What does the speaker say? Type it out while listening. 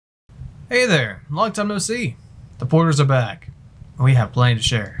Hey there, long time no see. The Porters are back, and we have plenty to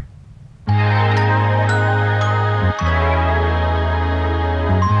share.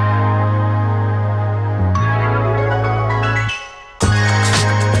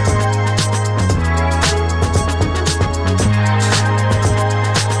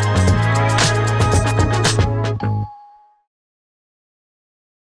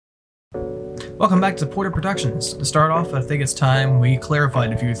 Welcome back to Porter Productions. To start off, I think it's time we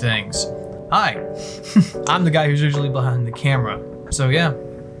clarified a few things. Hi, I'm the guy who's usually behind the camera, so yeah,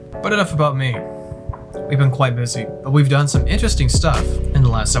 but enough about me. We've been quite busy, but we've done some interesting stuff in the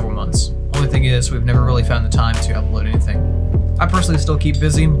last several months. Only thing is, we've never really found the time to upload anything. I personally still keep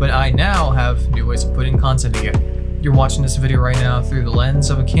busy, but I now have new ways of putting content together. You're watching this video right now through the lens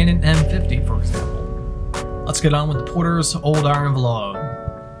of a Canon M50, for example. Let's get on with the Porter's Old Iron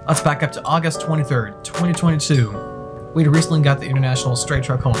Vlog. Let's back up to August 23rd, 2022. We'd recently got the International straight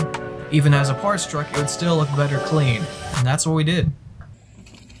truck home. Even as a parts truck, it would still look better clean, and that's what we did.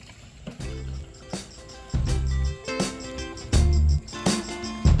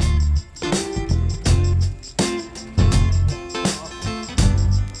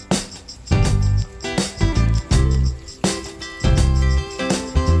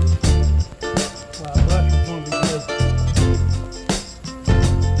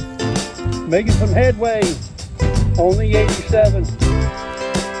 Making some headway on the 87.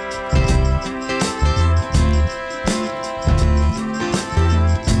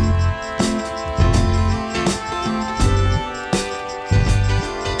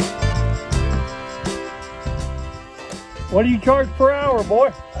 What do you charge per hour,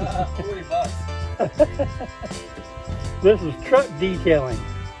 boy? 40 bucks. This is truck detailing.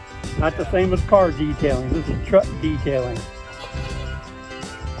 Not the same as car detailing. This is truck detailing.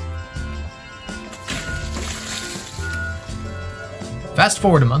 Fast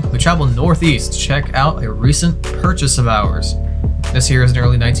forward a month, we traveled northeast to check out a recent purchase of ours. This here is an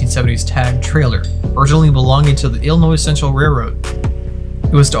early 1970s tag trailer, originally belonging to the Illinois Central Railroad.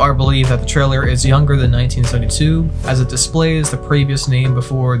 It was to our belief that the trailer is younger than 1972, as it displays the previous name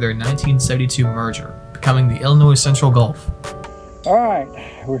before their 1972 merger, becoming the Illinois Central Gulf. Alright,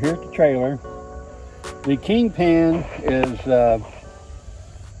 we're here at the trailer. The kingpin is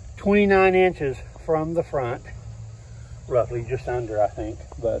 29 inches from the front. Roughly just under, I think,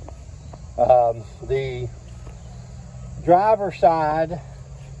 but the driver's side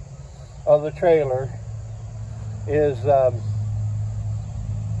of the trailer is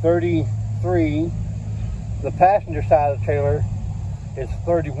 33. The passenger side of the trailer is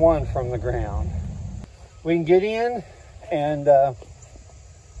 31 from the ground. We can get in and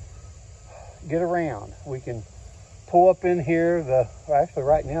get around. We can pull up in here. Actually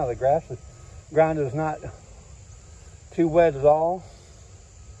right now the ground is not too wet at all,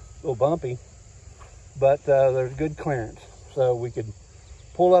 a little bumpy, but there's good clearance. So we could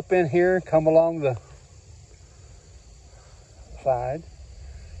pull up in here, come along the side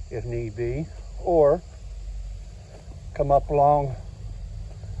if need be, or come up along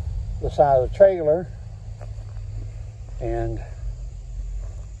the side of the trailer and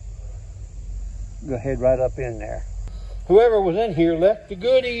go ahead right up in there. Whoever was in here left the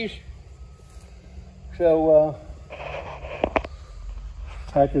goodies. So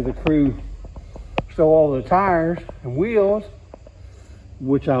after the crew stole all the tires and wheels,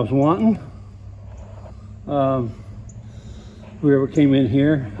 which I was wanting, whoever came in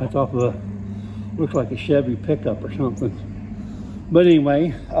here, that's off of looks like a Chevy pickup or something. But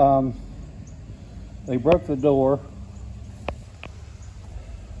anyway, they broke the door.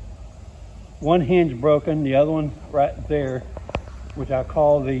 One hinge broken, the other one right there, which I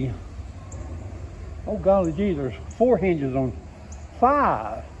call the, oh golly gee, there's 4 hinges on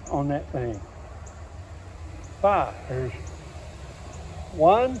 5 on that thing. 5. There's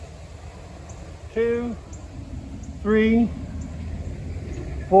 1, 2, 3,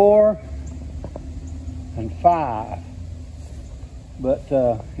 4, and 5. But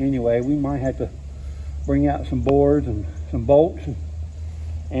anyway, we might have to bring out some boards and some bolts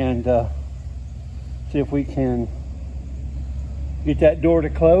and see if we can get that door to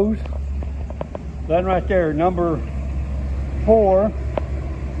close. That right there, number 4,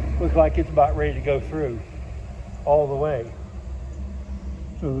 looks like it's about ready to go through all the way.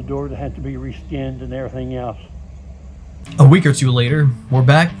 So the door had to be reskinned and everything else. A week or two later, we're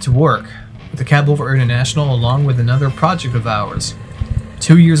back to work with the Cab Over International along with another project of ours.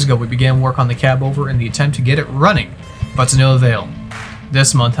 2 years ago, we began work on the Cab Over in the attempt to get it running, but to no avail.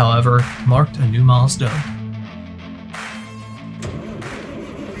 This month, however, marked a new milestone.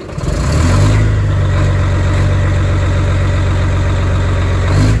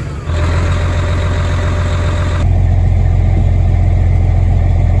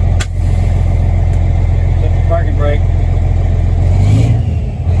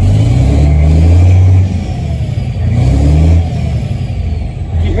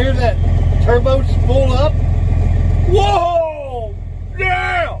 you hear that turbo spool up? Whoa!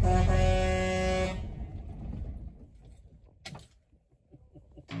 Yeah!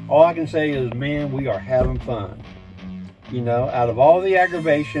 All I can say is, man, we are having fun. You know, out of all the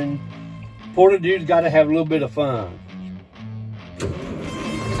aggravation, Porter Dude's got to have a little bit of fun.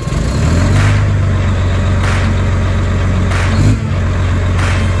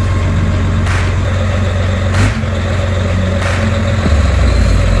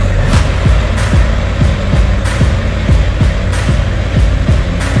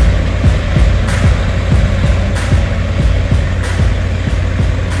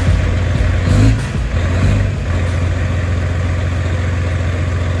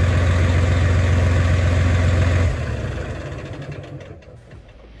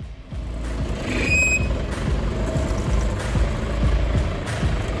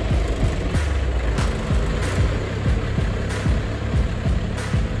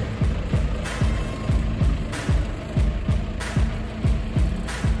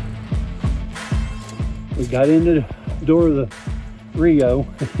 We got into the door of the Rio.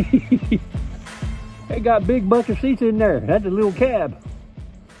 They got big bucket seats in there. That's a little cab.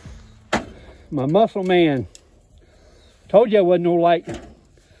 My muscle man. Told you I wasn't no light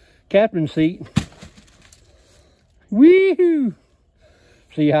captain seat. Wee-hoo!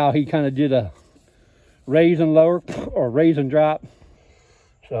 See how he kind of did a raise and lower or raise and drop.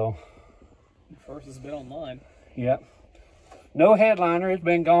 So. First has been online. Yep. No headliner. It's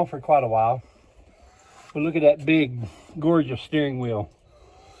been gone for quite a while. But look at that big, gorgeous steering wheel.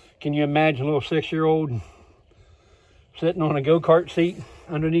 Can you imagine a little 6-year-old sitting on a go-kart seat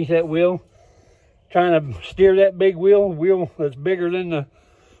underneath that wheel, trying to steer that big wheel that's bigger than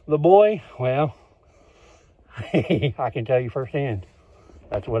the boy? Well, I can tell you firsthand,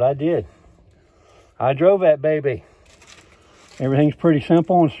 that's what I did. I drove that baby. Everything's pretty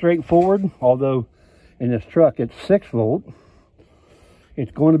simple and straightforward, although in this truck it's 6 volt.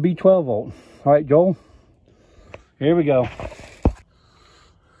 It's going to be 12 volt. All right, Joel. Here we go.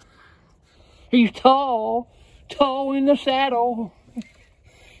 He's tall in the saddle.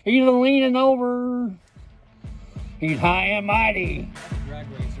 He's leaning over. He's high and mighty. Drag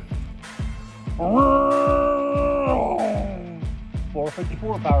racer.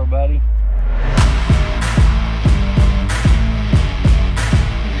 454 power, buddy.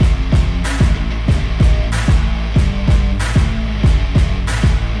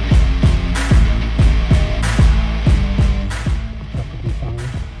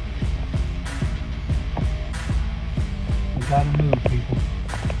 Gotta move, people.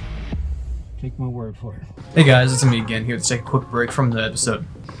 Take my word for it. Hey guys, it's me again, here to take a quick break from the episode.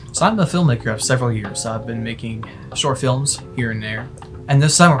 So I'm a filmmaker of several years. I've been making short films here and there. And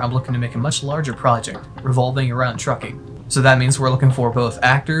this summer I'm looking to make a much larger project revolving around trucking. So that means we're looking for both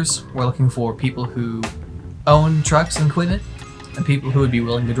actors, we're looking for people who own trucks and equipment, and people who would be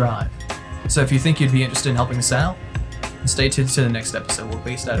willing to drive. So if you think you'd be interested in helping us out, stay tuned to the next episode. We're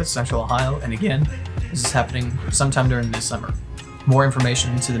based out of Central Ohio, and again, this is happening sometime during this summer. More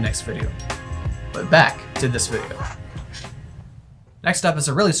information into the next video. But back to this video. Next up is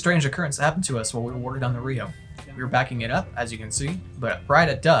a really strange occurrence that happened to us while we were working on the Rio. We were backing it up, as you can see, but right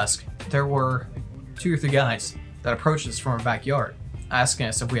at dusk, there were 2 or 3 guys that approached us from our backyard, asking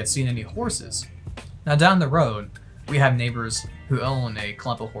us if we had seen any horses. Now down the road, we have neighbors who own a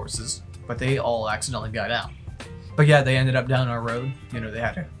clump of horses, but they all accidentally got out. But yeah, they ended up down our road. You know, they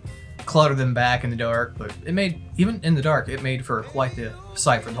had to clutter them back in the dark, but it made, even in the dark, it made for quite the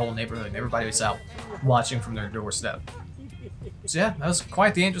sight for the whole neighborhood. Everybody was out watching from their doorstep. So yeah, that was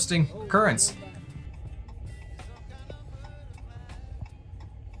quite the interesting occurrence.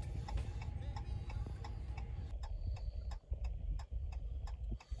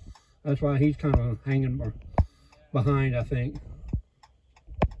 That's why he's kind of hanging behind, I think.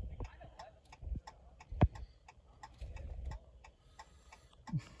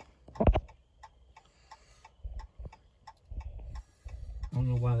 I don't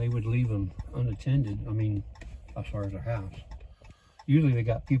know why they would leave them unattended. I mean, as far as their house. Usually they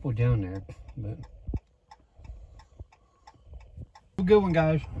got people down there, but. Good one,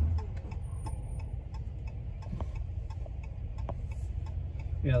 guys.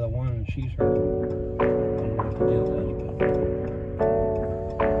 Yeah, the one she's hurt. I don't know what the deal is, but.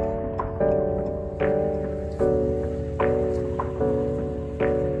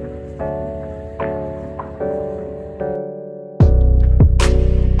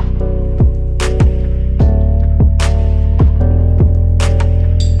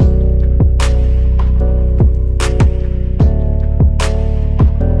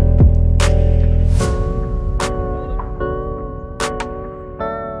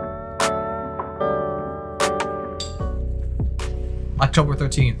 October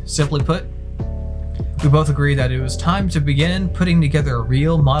 13th. Simply put, we both agreed that it was time to begin putting together a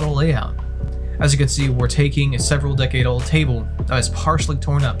real model layout. As you can see, we're taking a several decade old table that is partially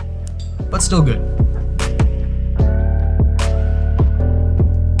torn up, but still good.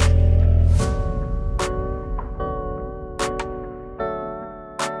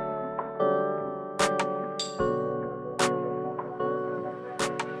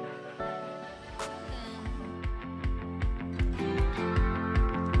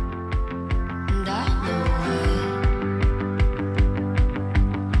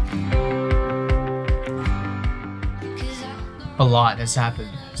 A lot has happened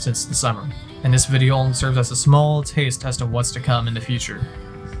since the summer, and this video only serves as a small taste as to what's to come in the future.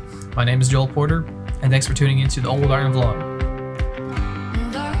 My name is Joel Porter, and thanks for tuning into the Old Iron Vlog.